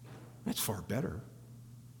 That's far better.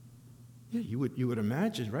 Yeah, you would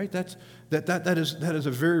imagine, right? That is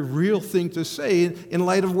a very real thing to say in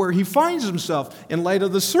light of where he finds himself, in light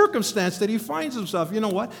of the circumstance that he finds himself. You know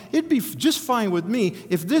what? It'd be just fine with me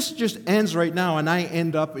if this just ends right now and I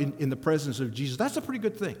end up in the presence of Jesus. That's a pretty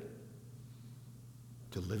good thing.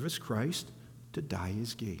 To live is Christ, to die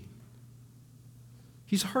is gain.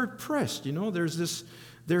 He's hard pressed, you know. There's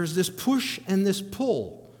this push and this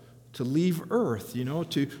pull to leave earth, you know,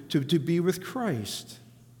 to be with Christ.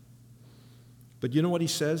 But you know what he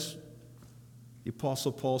says? The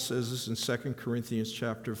Apostle Paul says this in 2 Corinthians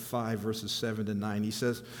chapter 5, verses 7 to 9. He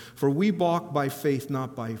says, "For we walk by faith,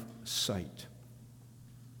 not by sight.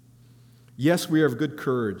 Yes, we are of good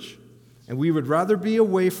courage, and we would rather be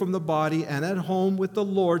away from the body and at home with the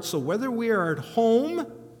Lord. So whether we are at home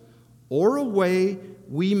or away,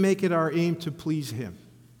 we make it our aim to please Him."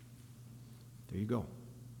 There you go.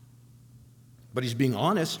 But he's being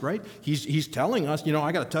honest, right? He's telling us,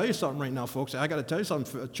 I got to tell you something right now, folks. I got to tell you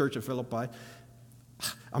something, Church of Philippi.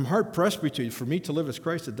 I'm hard pressed between you. For me to live as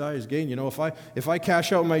Christ, to die as gain. If I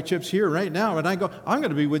cash out my chips here right now and I go, I'm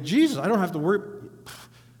going to be with Jesus. I don't have to worry.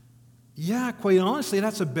 Yeah, quite honestly,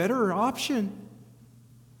 that's a better option.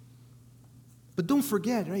 But don't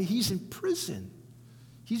forget, right? He's in prison.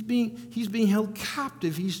 He's being held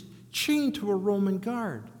captive. He's chained to a Roman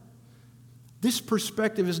guard. This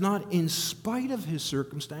perspective is not in spite of his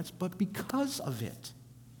circumstance, but because of it.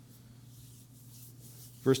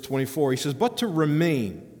 Verse 24, he says, "But to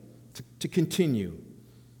remain, to continue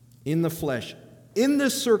in the flesh, in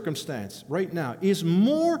this circumstance right now, is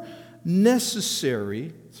more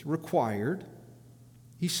necessary, it's required,"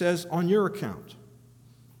 he says, "on your account,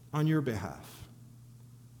 on your behalf."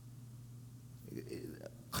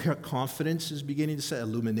 Confidence is beginning to set,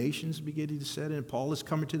 illumination is beginning to set, and Paul is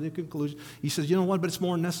coming to the conclusion. He says, you know what, but it's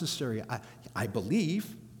more necessary. I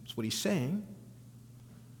believe, that's what he's saying.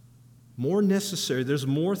 More necessary. There's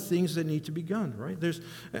more things that need to be done, right?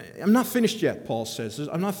 I'm not finished yet, Paul says.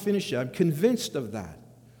 I'm not finished yet. I'm convinced of that.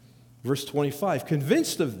 Verse 25,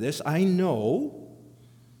 "Convinced of this, I know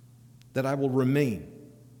that I will remain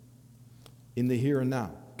in the here and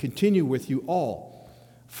now, continue with you all,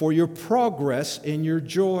 for your progress and your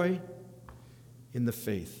joy in the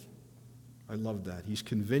faith." I love that. He's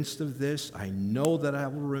convinced of this. I know that I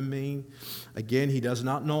will remain. Again, he does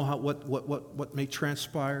not know what may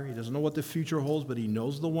transpire. He doesn't know what the future holds, but he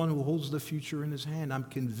knows the one who holds the future in his hand. I'm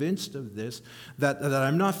convinced of this, that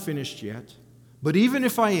I'm not finished yet. But even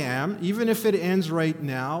if I am, even if it ends right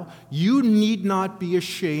now, you need not be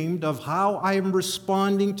ashamed of how I am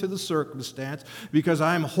responding to the circumstance, because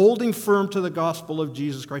I am holding firm to the gospel of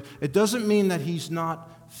Jesus Christ. It doesn't mean that he's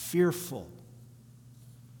not fearful.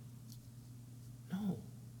 No.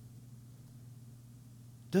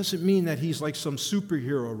 Doesn't mean that he's like some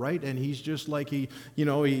superhero, right? And he's just like he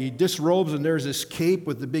disrobes and there's this cape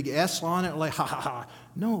with the big S on it, like, ha, ha, ha.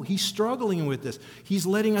 No, he's struggling with this. He's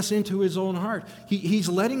letting us into his own heart. He's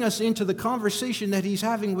letting us into the conversation that he's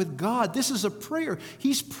having with God. This is a prayer.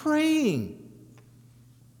 He's praying.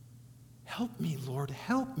 Help me, Lord.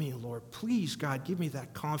 Help me, Lord. Please, God, give me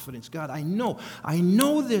that confidence. God, I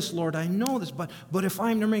know this, Lord. I know this. But if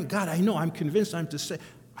I'm to remain, God, I know, I'm convinced I'm to say,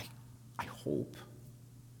 I hope.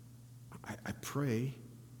 I pray.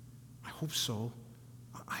 I hope so.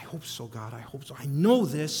 I hope so, God. I hope so. I know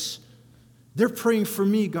this. They're praying for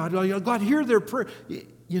me, God. God, hear their prayer.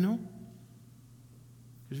 Because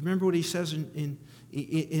remember what he says in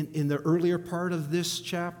the earlier part of this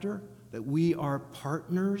chapter? That we are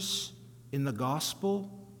partners in the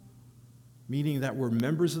gospel, meaning that we're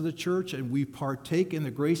members of the church and we partake in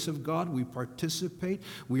the grace of God. We participate.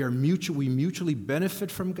 We mutually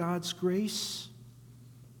benefit from God's grace.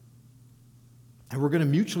 And we're going to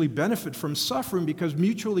mutually benefit from suffering, because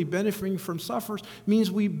mutually benefiting from sufferers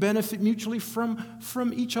means we benefit mutually from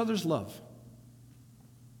each other's love,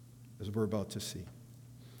 as we're about to see.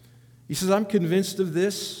 He says, I'm convinced of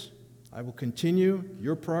this. I will continue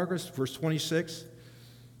your progress. Verse 26.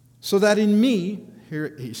 So that in me,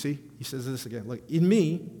 here, he says this again. Look, in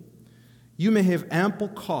me, you may have ample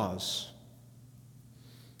cause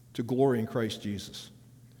to glory in Christ Jesus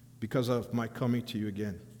because of my coming to you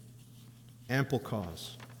again. Ample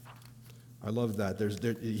cause. I love that.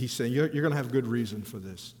 He's saying you're going to have good reason for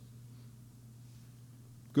this.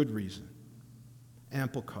 Good reason.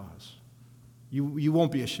 Ample cause. You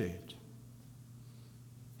won't be ashamed.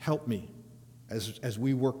 Help me as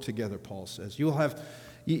we work together, Paul says. You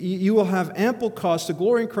will have ample cause to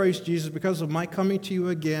glory in Christ Jesus because of my coming to you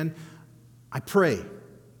again. I pray.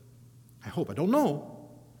 I hope. I don't know.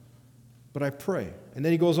 But I pray. And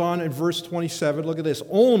then he goes on in verse 27. Look at this.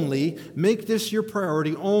 Only, make this your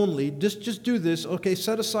priority. Only, just do this. Okay,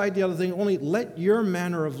 set aside the other thing. Only let your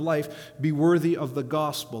manner of life be worthy of the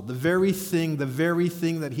gospel. The very thing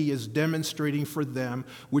that he is demonstrating for them,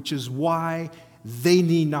 which is why they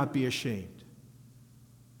need not be ashamed.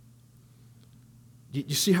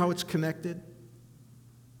 You see how it's connected?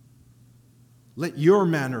 Let your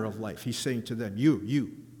manner of life, he's saying to them,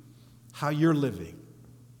 you, how you're living.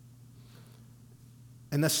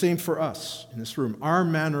 And the same for us in this room. Our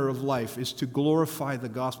manner of life is to glorify the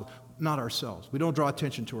gospel, not ourselves. We don't draw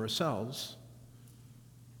attention to ourselves.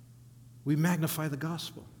 we magnify the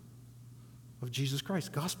gospel of Jesus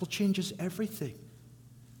Christ. Gospel changes everything.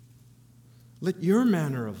 Let your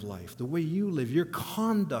manner of life, the way you live, your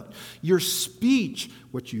conduct, your speech,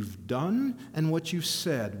 what you've done and what you've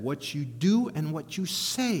said, what you do and what you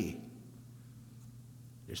say,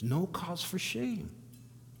 there's no cause for shame.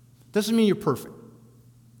 Doesn't mean you're perfect.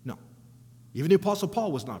 No. Even the Apostle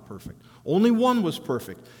Paul was not perfect. Only one was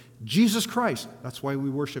perfect. Jesus Christ. That's why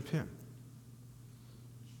we worship him.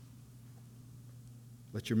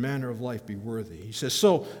 Let your manner of life be worthy. He says,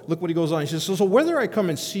 so, look what he goes on. He says, so whether I come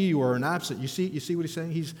and see you or am absent, you see what he's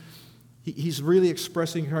saying? He's really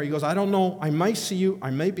expressing here. He goes, I don't know, I might see you, I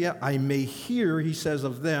may hear, he says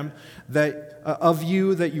of them, that of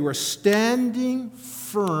you that you are standing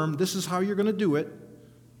firm. This is how you're going to do it.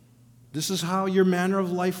 This is how your manner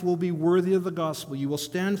of life will be worthy of the gospel. You will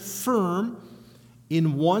stand firm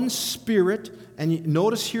in one spirit. And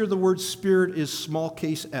notice here the word spirit is small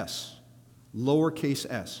case s. Lowercase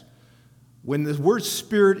s. When the word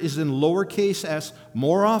spirit is in lowercase s,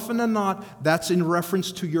 more often than not, that's in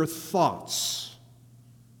reference to your thoughts.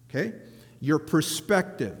 Okay? Your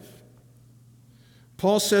perspective.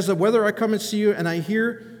 Paul says that whether I come and see you and I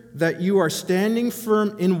hear that you are standing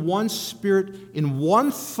firm in one spirit, in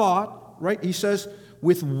one thought, right? He says,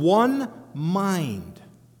 with one mind.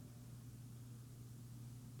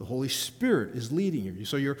 The Holy Spirit is leading you.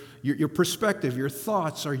 So your perspective, your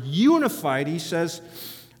thoughts are unified. He says,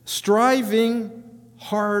 striving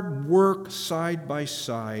hard work side by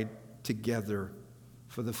side together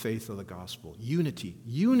for the faith of the gospel. Unity.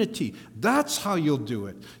 Unity. That's how you'll do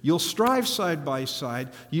it. You'll strive side by side.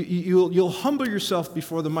 You'll humble yourself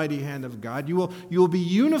before the mighty hand of God. You'll be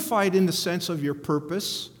unified in the sense of your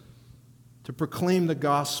purpose to proclaim the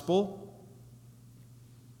gospel.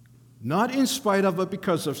 Not in spite of, but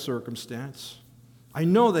because of circumstance. I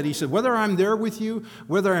know that he said, whether I'm there with you,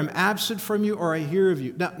 whether I'm absent from you, or I hear of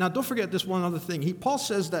you. Now don't forget this one other thing. Paul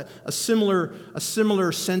says that a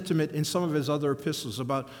similar sentiment in some of his other epistles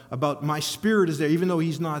about my spirit is there, even though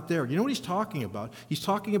he's not there. You know what he's talking about? He's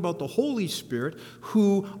talking about the Holy Spirit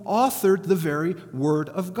who authored the very Word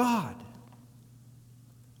of God.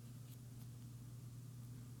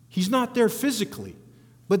 He's not there physically,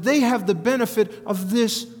 but they have the benefit of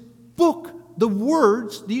this book, the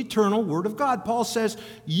words, the eternal Word of God. Paul says,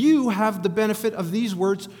 you have the benefit of these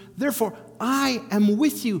words. Therefore, I am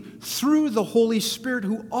with you through the Holy Spirit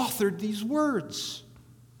who authored these words.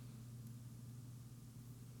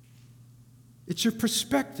 It's your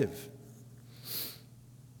perspective.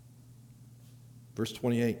 Verse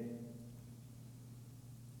 28.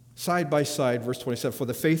 Side by side, verse 27, for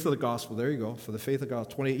the faith of the gospel. There you go, for the faith of the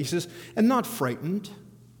gospel. 28, he says, and not frightened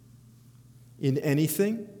in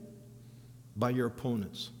anything by your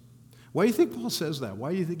opponents. Why do you think Paul says that?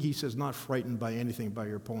 Why do you think he says not frightened by anything by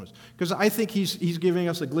your opponents? Because I think he's giving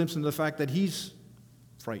us a glimpse into the fact that he's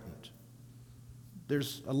frightened.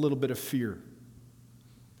 There's a little bit of fear.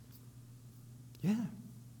 Yeah.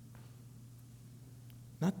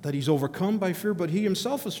 Not that he's overcome by fear, but he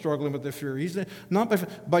himself is struggling with the fear. He's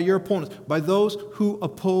not by your opponents, by those who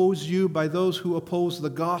oppose you, by those who oppose the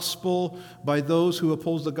gospel, by those who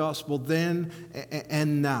oppose the gospel then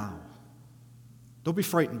and now. Don't be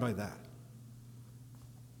frightened by that.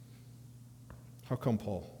 How come,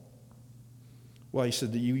 Paul? Well, he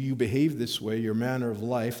said that you behave this way, your manner of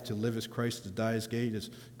life, to live as Christ, to die as gain,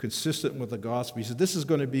 is consistent with the gospel. He said this is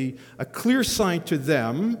going to be a clear sign to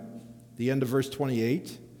them, the end of verse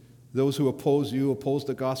 28, those who oppose you, oppose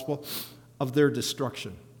the gospel, of their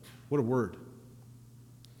destruction. What a word.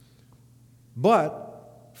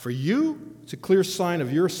 But for you, it's a clear sign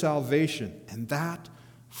of your salvation, and that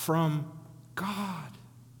from God.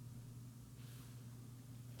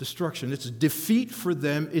 Destruction. It's defeat for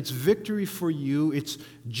them. It's victory for you. It's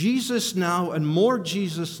Jesus now and more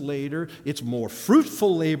Jesus later. It's more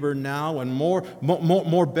fruitful labor now and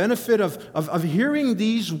more benefit of hearing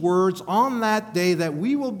these words on that day that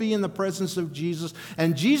we will be in the presence of Jesus.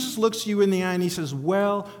 And Jesus looks you in the eye and he says,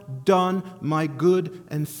 well done, my good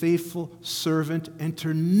and faithful servant.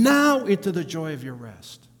 Enter now into the joy of your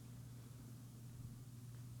rest.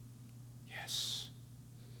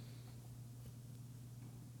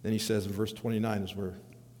 Then he says in verse 29, as we're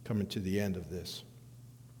coming to the end of this,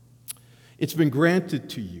 it's been granted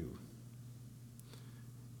to you.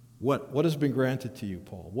 What has been granted to you,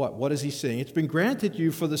 Paul? What is he saying? It's been granted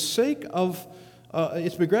you for the sake of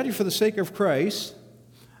Christ,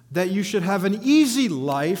 that you should have an easy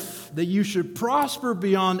life, that you should prosper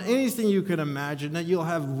beyond anything you can imagine, that you'll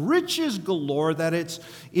have riches galore, that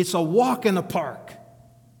it's a walk in the park.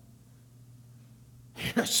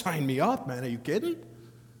 Sign me up, man. Are you kidding?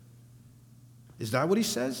 Is that what he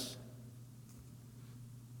says?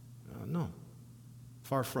 No.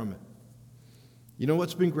 Far from it. You know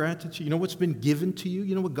what's been granted to you? You know what's been given to you?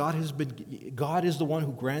 You know what God has been? God is the one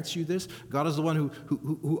who grants you this. God is the one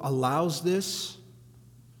who allows this.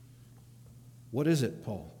 What is it,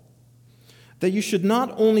 Paul? That you should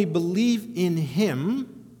not only believe in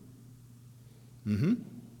Him,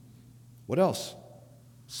 what else?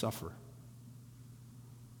 Suffer.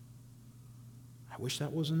 I wish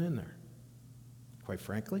that wasn't in there, quite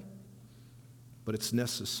frankly. But it's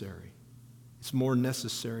necessary. It's more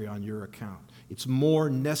necessary on your account. It's more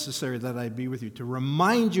necessary that I be with you to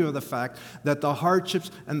remind you of the fact that the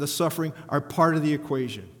hardships and the suffering are part of the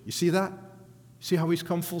equation. You see that? See how he's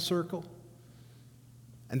come full circle?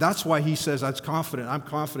 And that's why he says, I'm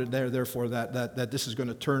confident therefore, that this is going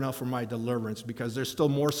to turn out for my deliverance, because there's still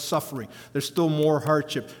more suffering. There's still more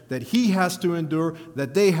hardship that he has to endure,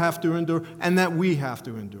 that they have to endure, and that we have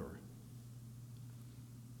to endure.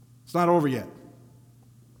 It's not over yet.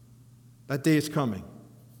 That day is coming.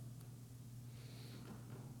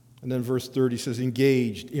 And then verse 30 says,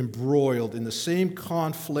 engaged, embroiled in the same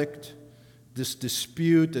conflict, this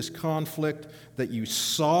dispute, this conflict that you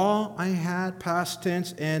saw I had, past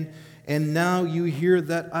tense, and now you hear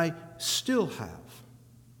that I still have.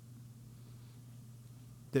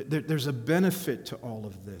 There's a benefit to all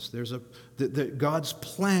of this. God's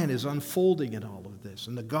plan is unfolding in all of this,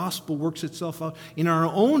 and the gospel works itself out in our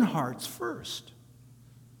own hearts first.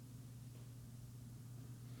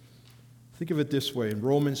 Think of it this way, in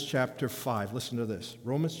Romans chapter 5, listen to this.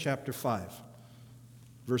 Romans chapter 5,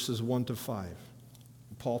 verses 1 to 5.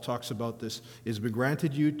 Paul talks about this. It's been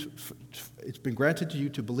granted to you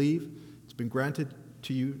to believe. It's been granted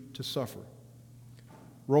to you to suffer.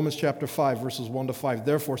 Romans chapter 5, verses 1 to 5.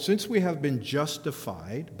 Therefore, since we have been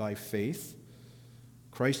justified by faith,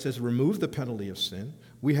 Christ has removed the penalty of sin.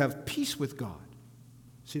 We have peace with God.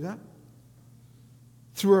 See that?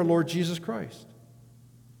 Through our Lord Jesus Christ.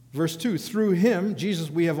 Verse 2, through him, Jesus,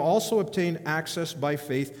 we have also obtained access by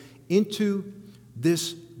faith into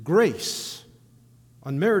this grace,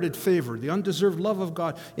 unmerited favor, the undeserved love of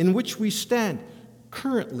God, in which we stand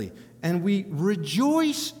currently, and we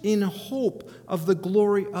rejoice in hope of the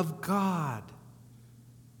glory of God.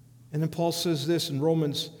 And then Paul says this in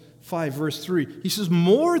Romans 5, verse 3. He says,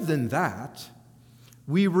 more than that,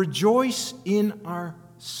 we rejoice in our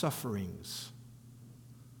sufferings.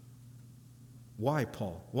 Why,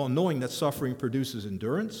 Paul? Well, knowing that suffering produces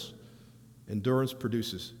endurance, endurance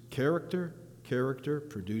produces character, character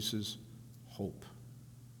produces hope.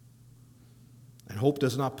 And hope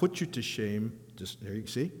does not put you to shame. There you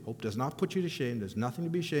see, hope does not put you to shame. There's nothing to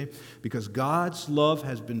be ashamed, because God's love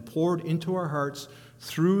has been poured into our hearts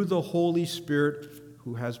through the Holy Spirit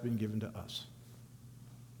who has been given to us.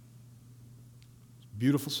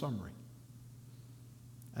 Beautiful summary.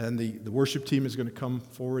 And the worship team is going to come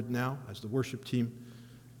forward now. As the worship team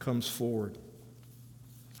comes forward,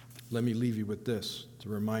 let me leave you with this to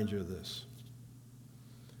remind you of this.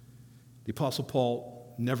 The Apostle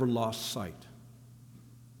Paul never lost sight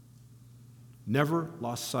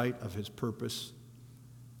of his purpose,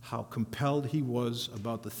 how compelled he was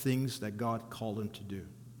about the things that God called him to do.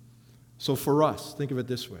 So for us, think of it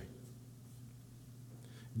this way.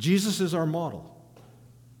 Jesus is our model.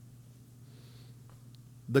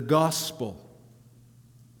 The gospel,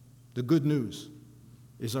 the good news,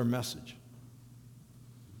 is our message.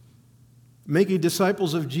 Making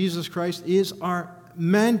disciples of Jesus Christ is our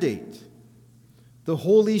mandate. The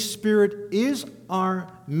Holy Spirit is our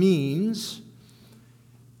means,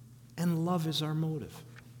 and love is our motive.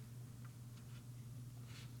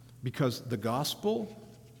 Because the gospel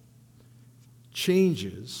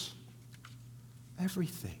changes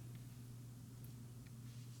everything.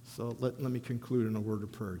 So let me conclude in a word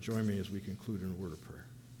of prayer. Join me as we conclude in a word of prayer.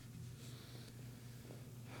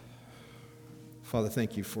 Father,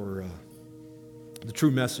 thank you for the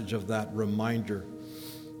true message of that reminder.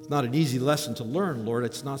 It's not an easy lesson to learn, Lord.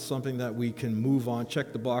 It's not something that we can move on,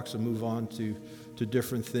 check the box and move on to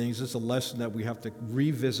different things. It's a lesson that we have to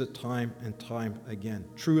revisit time and time again.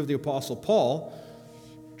 True of the Apostle Paul,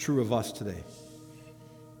 true of us today.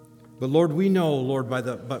 But Lord, we know, Lord, by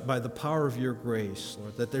the power of your grace,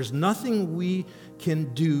 Lord, that there's nothing we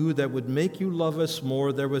can do that would make you love us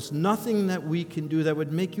more. There was nothing that we can do that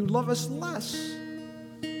would make you love us less.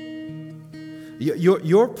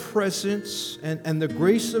 Your presence and the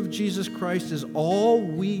grace of Jesus Christ is all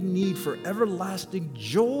we need for everlasting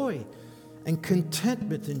joy and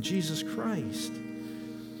contentment in Jesus Christ.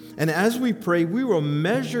 And as we pray, we will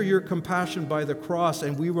measure your compassion by the cross,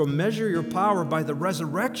 and we will measure your power by the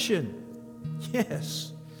resurrection.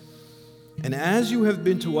 Yes. And as you have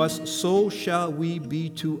been to us, so shall we be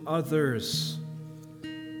to others.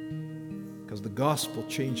 because the gospel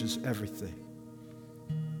changes everything.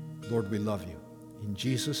 Lord, we love you. In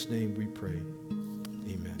Jesus' name we pray.